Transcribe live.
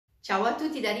Ciao a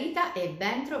tutti da Rita e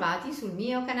ben trovati sul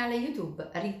mio canale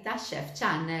YouTube Rita Chef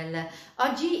Channel.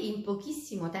 Oggi in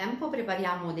pochissimo tempo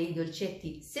prepariamo dei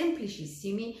dolcetti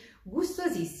semplicissimi,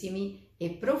 gustosissimi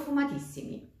e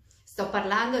profumatissimi. Sto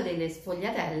parlando delle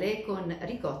sfogliatelle con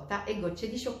ricotta e gocce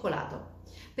di cioccolato.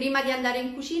 Prima di andare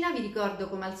in cucina vi ricordo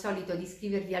come al solito di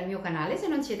iscrivervi al mio canale se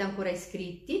non siete ancora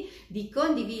iscritti, di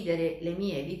condividere le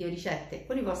mie video ricette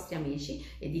con i vostri amici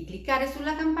e di cliccare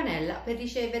sulla campanella per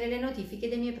ricevere le notifiche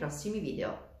dei miei prossimi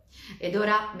video. Ed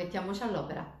ora mettiamoci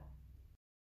all'opera.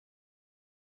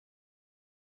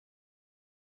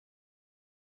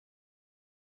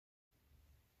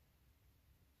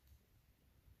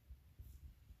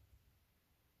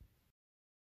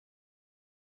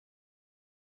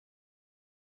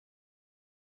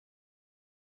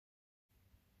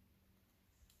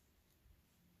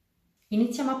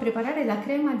 Iniziamo a preparare la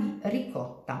crema di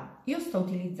ricotta. Io sto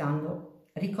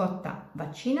utilizzando ricotta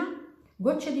vaccina,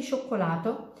 gocce di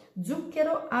cioccolato,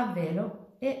 zucchero a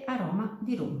velo e aroma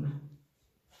di rum.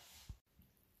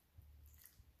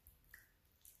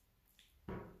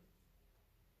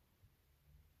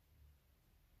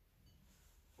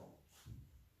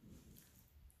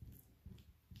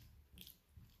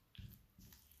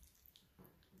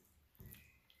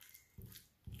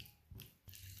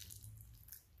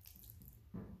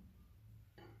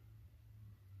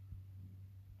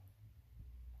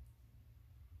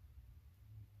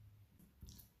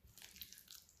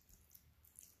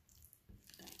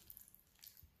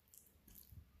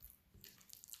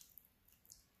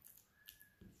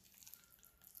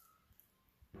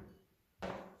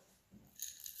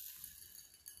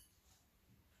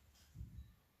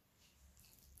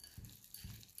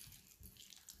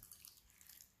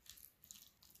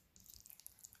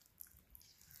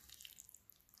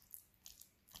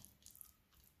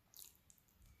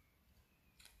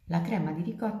 La crema di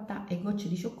ricotta e gocce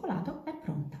di cioccolato è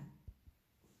pronta.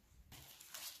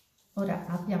 Ora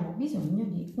abbiamo bisogno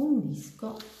di un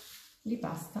disco di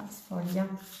pasta sfoglia.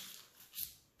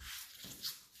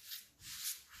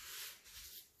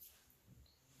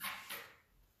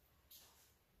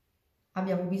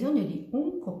 Abbiamo bisogno di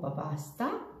un coppa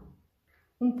pasta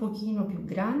un pochino più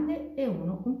grande e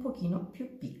uno un pochino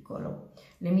più piccolo.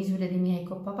 Le misure dei miei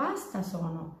coppa pasta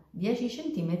sono 10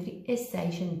 cm e 6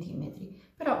 cm,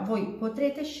 però voi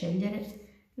potrete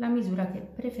scegliere la misura che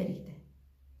preferite.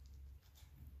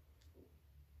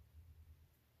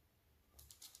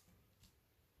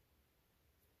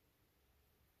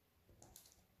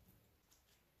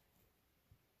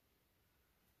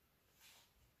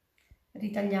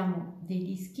 Ritagliamo dei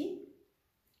dischi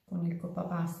con il coppa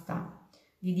pasta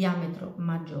di diametro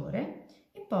maggiore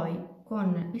e poi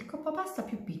con il coppa pasta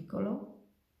più piccolo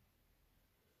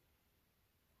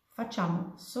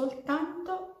facciamo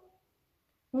soltanto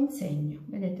un segno,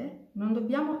 vedete? Non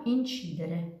dobbiamo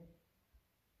incidere.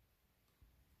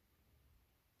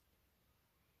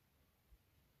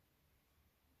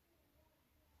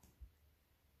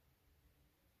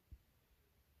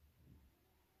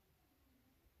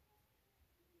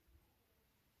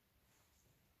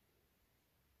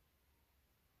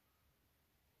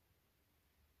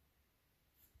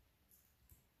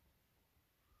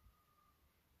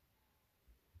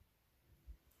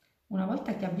 Una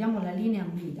volta che abbiamo la linea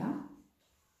guida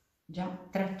già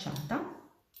tracciata,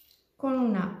 con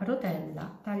una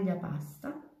rotella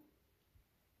tagliapasta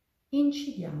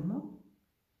incidiamo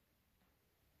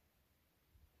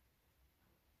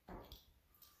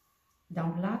da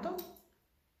un lato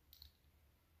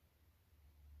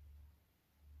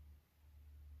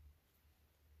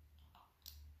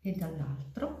e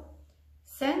dall'altro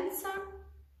senza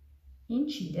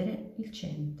incidere il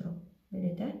centro,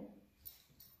 vedete?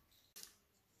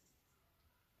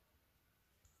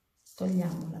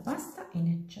 Togliamo la pasta in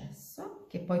eccesso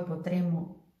che poi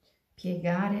potremo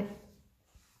piegare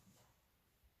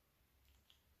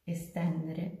e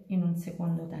stendere in un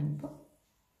secondo tempo.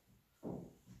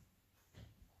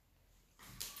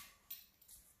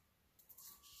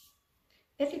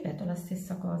 E ripeto la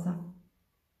stessa cosa.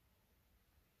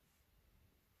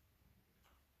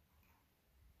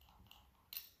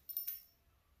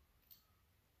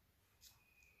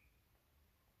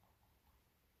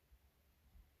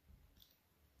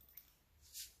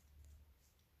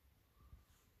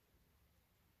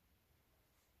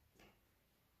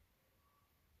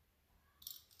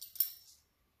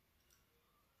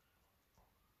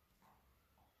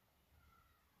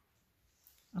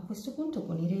 A questo punto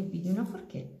con i rebbi di una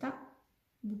forchetta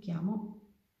buchiamo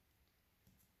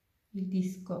il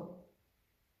disco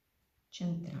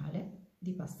centrale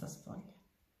di pasta sfoglia.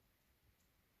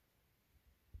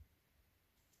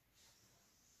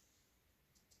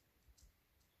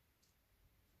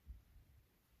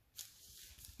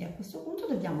 E a questo punto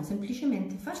dobbiamo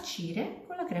semplicemente farcire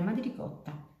con la crema di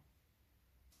ricotta.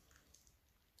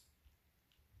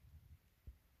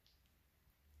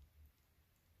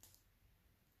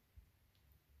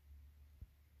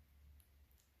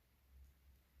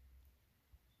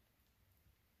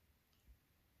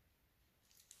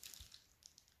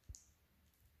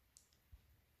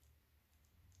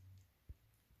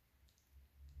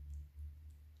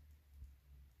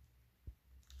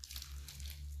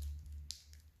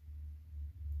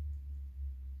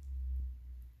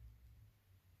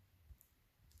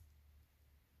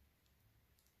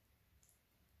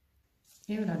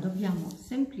 E ora dobbiamo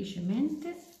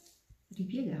semplicemente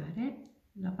ripiegare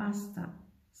la pasta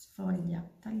sfoglia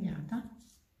tagliata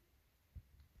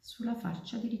sulla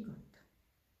farcia di ricotta.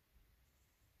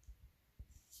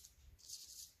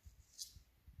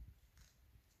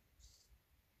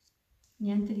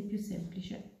 Niente di più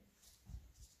semplice.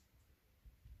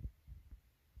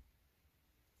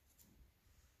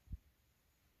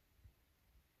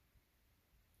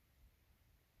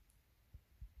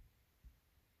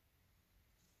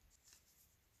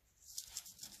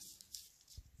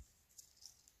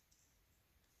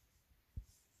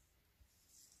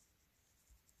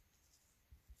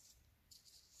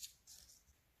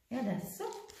 E adesso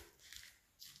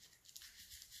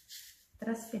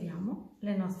trasferiamo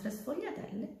le nostre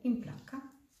sfogliatelle in placca.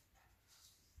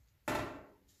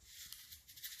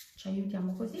 Ci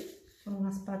aiutiamo così con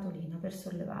una spatolina per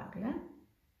sollevarle.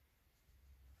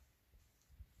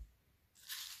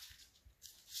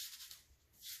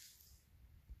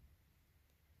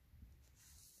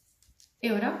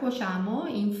 E ora cuociamo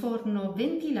in forno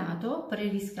ventilato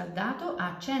preriscaldato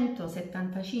a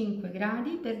 175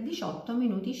 gradi per 18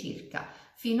 minuti circa,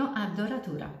 fino a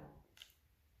doratura.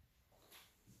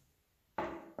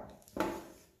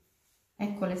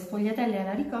 Ecco le sfogliatelle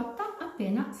alla ricotta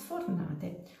appena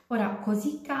sfornate. Ora,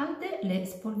 così calde, le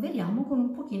spolveriamo con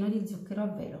un pochino di zucchero a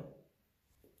velo.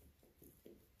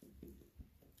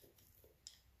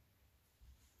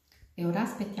 E ora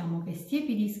aspettiamo che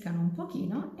stiepidiscano un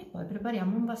pochino e poi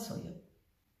prepariamo un vassoio.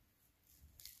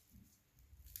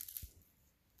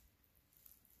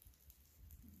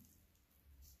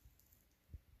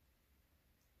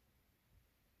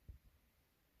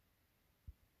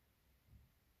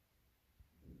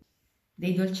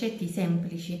 Dei dolcetti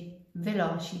semplici,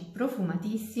 veloci,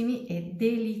 profumatissimi e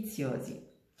deliziosi.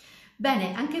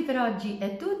 Bene, anche per oggi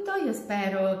è tutto, io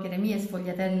spero che le mie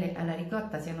sfogliatelle alla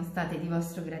ricotta siano state di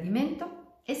vostro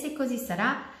gradimento e se così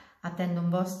sarà attendo un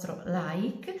vostro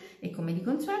like e come di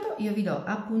consueto io vi do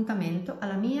appuntamento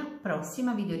alla mia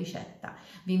prossima videoricetta.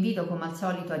 Vi invito come al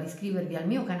solito ad iscrivervi al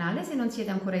mio canale se non siete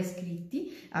ancora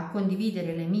iscritti, a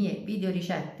condividere le mie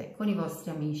videoricette con i vostri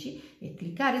amici e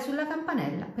cliccare sulla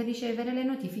campanella per ricevere le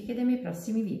notifiche dei miei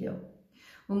prossimi video.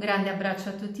 Un grande abbraccio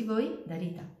a tutti voi da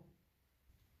Rita.